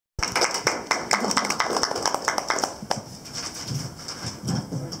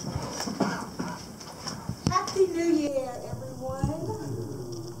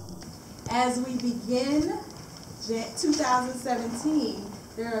As we begin 2017,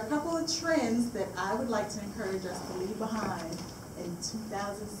 there are a couple of trends that I would like to encourage us to leave behind in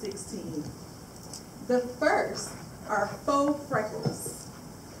 2016. The first are faux freckles.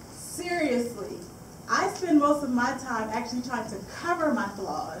 Seriously, I spend most of my time actually trying to cover my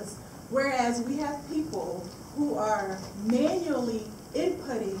flaws, whereas we have people who are manually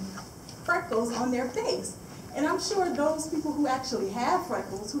inputting freckles on their face. And I'm sure those people who actually have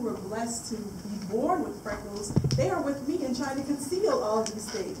freckles, who were blessed to be born with freckles, they are with me in trying to conceal all these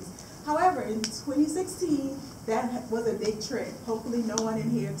things. However, in 2016, that was a big trend. Hopefully no one in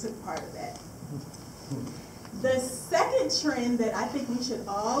here took part of that. The second trend that I think we should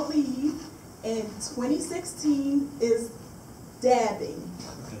all leave in 2016 is dabbing.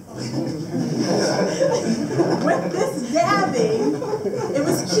 With this dabbing, it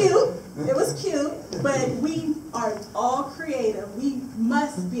was cute, but we are all creative. We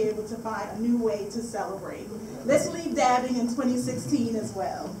must be able to find a new way to celebrate. Let's leave dabbing in 2016 as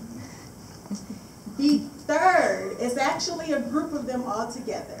well. The third is actually a group of them all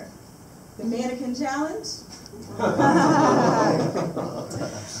together. The mannequin challenge,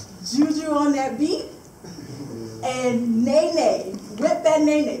 juju on that beat, and nay nay. Whip that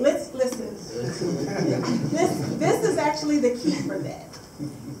nay nay. Let's listen. This is actually the key for that.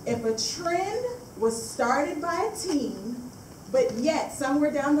 If a trend was started by a teen, but yet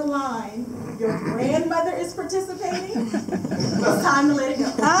somewhere down the line your grandmother is participating, it's time to let it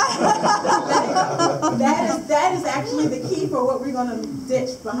go. That is actually the key for what we're going to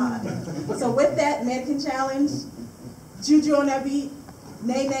ditch behind. So with that mannequin challenge, juju on that beat,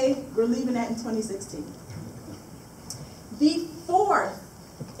 nay nay, we're leaving that in 2016. The fourth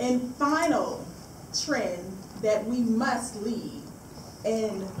and final trend that we must lead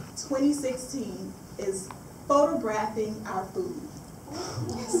in 2016 is photographing our food.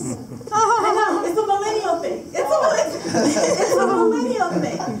 Yes. I know, it's a millennial thing. It's a millennial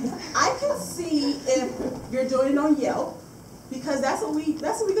thing. I can see if you're doing it on Yelp, because that's what we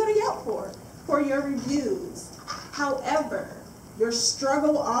go to Yelp for your reviews. However, your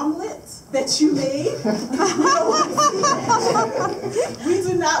struggle omelet that you made, we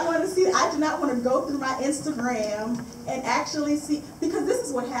do not want to see that. I do not want to go through my Instagram and actually see, because this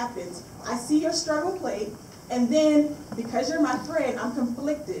is what happens. I see your struggle plate, and then because you're my friend, I'm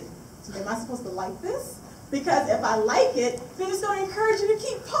conflicted. So am I supposed to like this? Because if I like it, then it's going to encourage you to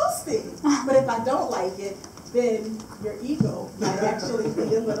keep posting. But if I don't like it, then your ego might actually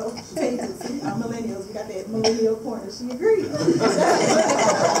be a little tainted. See, I'm millennials, we got that millennial corner. She agreed. Hold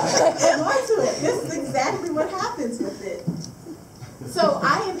on to it. This is exactly what happens with it. So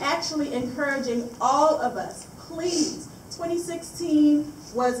I am actually encouraging all of us, please. 2016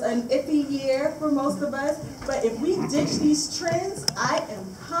 was an iffy year for most of us, but if we ditch these trends, I am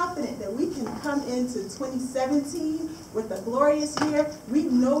confident that we can come into 2017 with a glorious year. We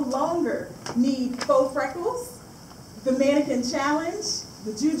no longer need faux freckles, the mannequin challenge,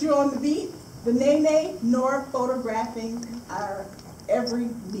 the juju on the beat, the nay nay, nor photographing our every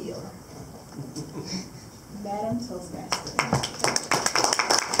meal. Madam Toastmaster.